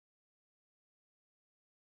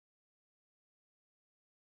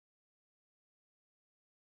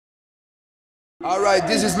Alright,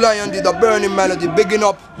 this is Lion D, the burning melody, bigging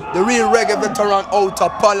up the real reggae veteran out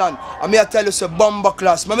of Poland. I'm here to tell you, say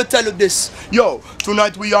Bombaclass. Let me tell you this, yo,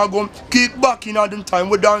 tonight we are going to kick back in them time.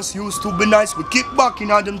 We dance used to be nice, we kick back in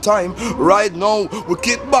them time. Right now, we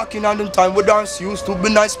kick back in them time. We dance used to be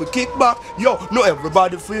nice, we kick back. Yo, no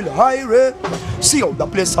everybody feel high, see how the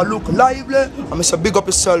place a look lively. I'm say big up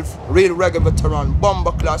yourself, real reggae veteran,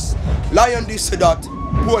 Bombaclass. Lion D said that.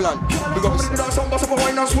 Poland, big up every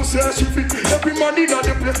man in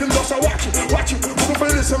the place, them just a watch it. Who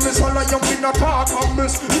feel this and miss all I am in a talk and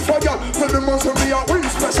miss. If I got tell them also be a real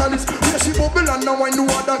specialist. Yeah, she bubble and now I know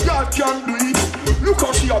what that girl can do it. Look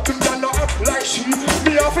how she up and down the act like she.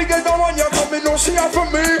 Me I forget the one you coming, no she have for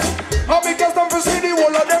me. I make us them for see the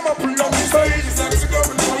whole of them a pre on me say easy sexy girl,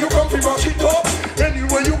 when you come to mash it up.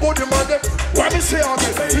 Anywhere you go, them and them. Why me say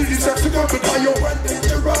again? Easy sexy girl, because you went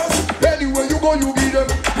dangerous. Anywhere you go, you be them.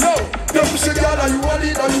 No, them say girl, are you a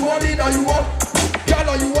leader, you a leader, you a. Girl,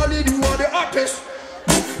 are you a leader, you are the artist.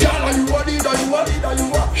 Girl, are you a leader, you a leader,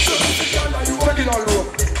 you a. Girl, are you a leader, you a.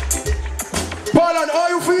 Poland, how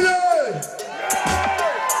you feeling?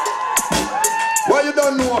 Why you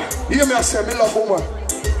don't know? Hear me, I say, me love woman.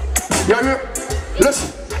 Yeah, yeah. Listen.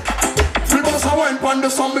 Free boss, I wine pan the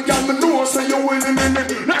sun, me girl, me know, say you're winning in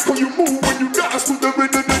it. Like how you move when you dance to the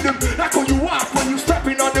rhythm. Like how you walk when you step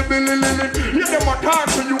in on the billy. Yeah, them a talk,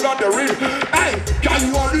 so you got the ring. Hey, girl,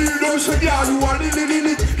 you a leader, say, girl, you a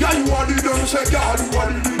lily. Girl, you a leader, say, girl, you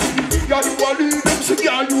a lily. Girl, you a leader, say,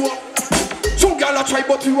 girl, you a. So, girl, I try,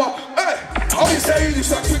 but you a. Hey, how you say you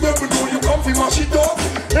sexy girl, but know you come fi mash it up.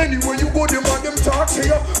 Anywhere you go, them and them talk, say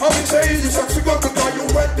ya. How you say you sexy girl, because you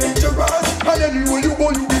went dangerous. And anywhere you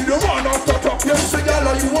go, you be the man off the top. Them say, girl,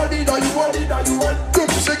 are you a leader, you a leader, you a.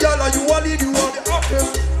 Them say, girl, are you a leader, you are the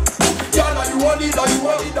artist. Girl, are you a leader, you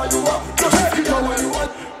a leader, you a. Just take it away, you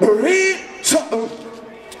want. Read something.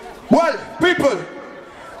 Well, people,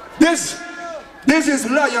 this is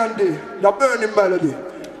Lion D, the burning melody.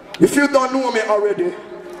 If you don't know me already,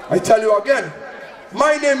 I tell you again.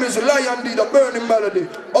 My name is Lion D, the burning melody,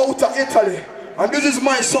 out of Italy. And this is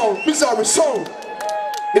my song, this is our song.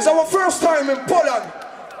 It's our first time in Poland.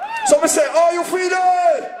 So we say, how you feeling?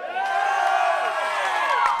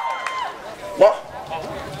 What?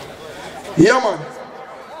 Yeah, man.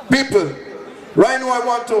 People, right now I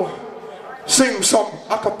want to sing some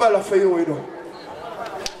a cappella for you, you know.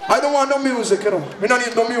 I don't want no music, you know. I don't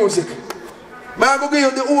need no music. But I go give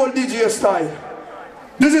you the old DJ style.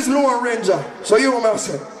 This is Lone Ranger, so you know what I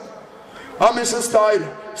say. I miss a style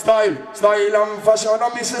and fashion. I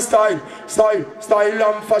miss a style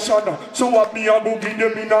and fashion. So what me a go give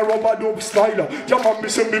them in a rubber dub style. Your man me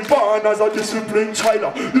say me born as a disciplined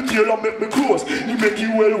child. The tailor make me close, he make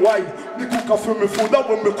you well wide. Me cook for me food, that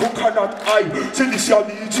when me cook cannot hide. Say this your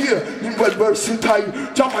DJ, him well versatile.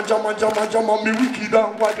 Jam, me wicked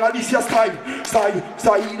and wild. This your style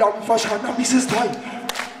and fashion. I miss a style.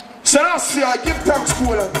 So that's why I give thanks,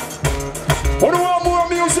 Poland. Wanna want more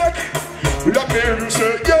music? Let me hear you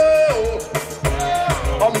say, yo.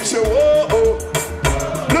 And me say, whoa.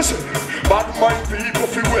 Listen, bad mind people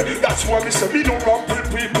feel well. That's why me say me don't ramp with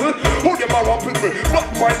people. Who them a ramp with me?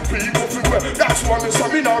 Bad mind people feel well. That's why me say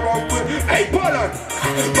me don't ramp with. Hey, Poland,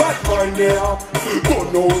 bad mind there.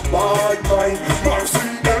 Don't know bad mind. I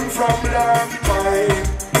see them from long time.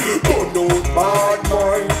 Don't know bad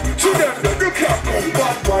mind. See them, you can't come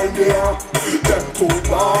bad mind there. Them too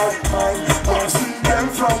bad mind. I see them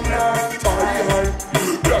from long time.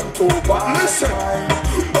 Them too bad. Listen,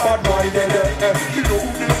 bad mind there. You know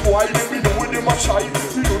them why them, you know them a shy.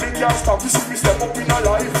 You know they can't stop to see me step up in a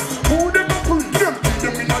life. Who them a pull them, keep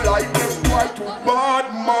them in a life. Them try to bad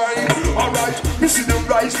mind. Alright, me see them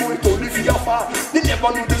rise, so it only for your fall. They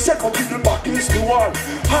never knew the second to the back is the wall.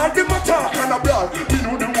 Hard them attack and a blood. You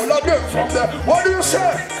know the whole of them from there. What do you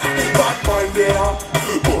say? Bad mind there.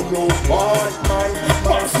 Oh no, bad mind.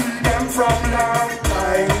 I see them from long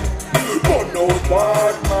time. Oh no,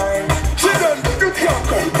 bad mind. See them, you can't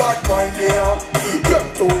come bad mind there. Them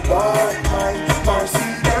too bad mind. I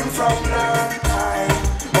see them from long time.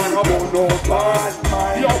 Man, I don't know bad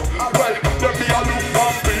mind. Yo, well, let me a look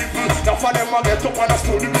for people. Now for them I get up and I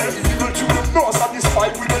study them evil to them. Not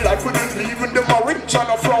satisfied with the life with them leaving them a rich and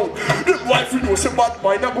a frown. Them wife you know say bad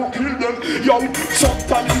mind I go kill them. Yo,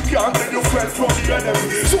 sometimes you can't tell your friend from the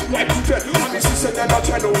enemy. Some like you tell, and this is they're not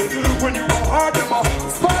genuine. When you go hard them up,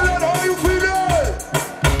 Poland, how you feeling?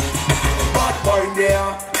 Bad mind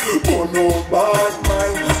there. Oh no, bad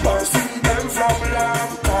mind. I see them from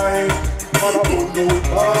long time. And I don't know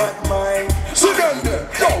bad mind. See them there,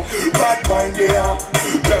 yo, bad mind there.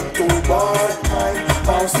 Them too bad mind.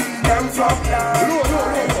 I see them from long time. No.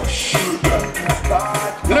 Them too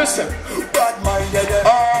bad mind. Listen, bad mind.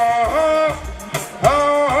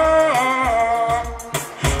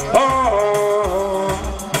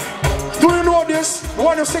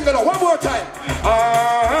 Now, one more time.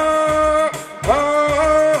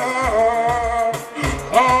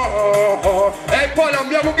 Hey, Paul, I'm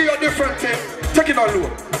going to give you a different thing. Take it on low.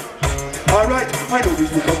 Alright, I know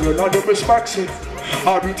this because you're not the Miss Maxine.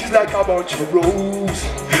 Our beat is like a bunch of roses.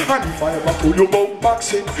 And if I ever told you about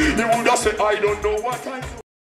Maxine, you would have said, I don't know what I do.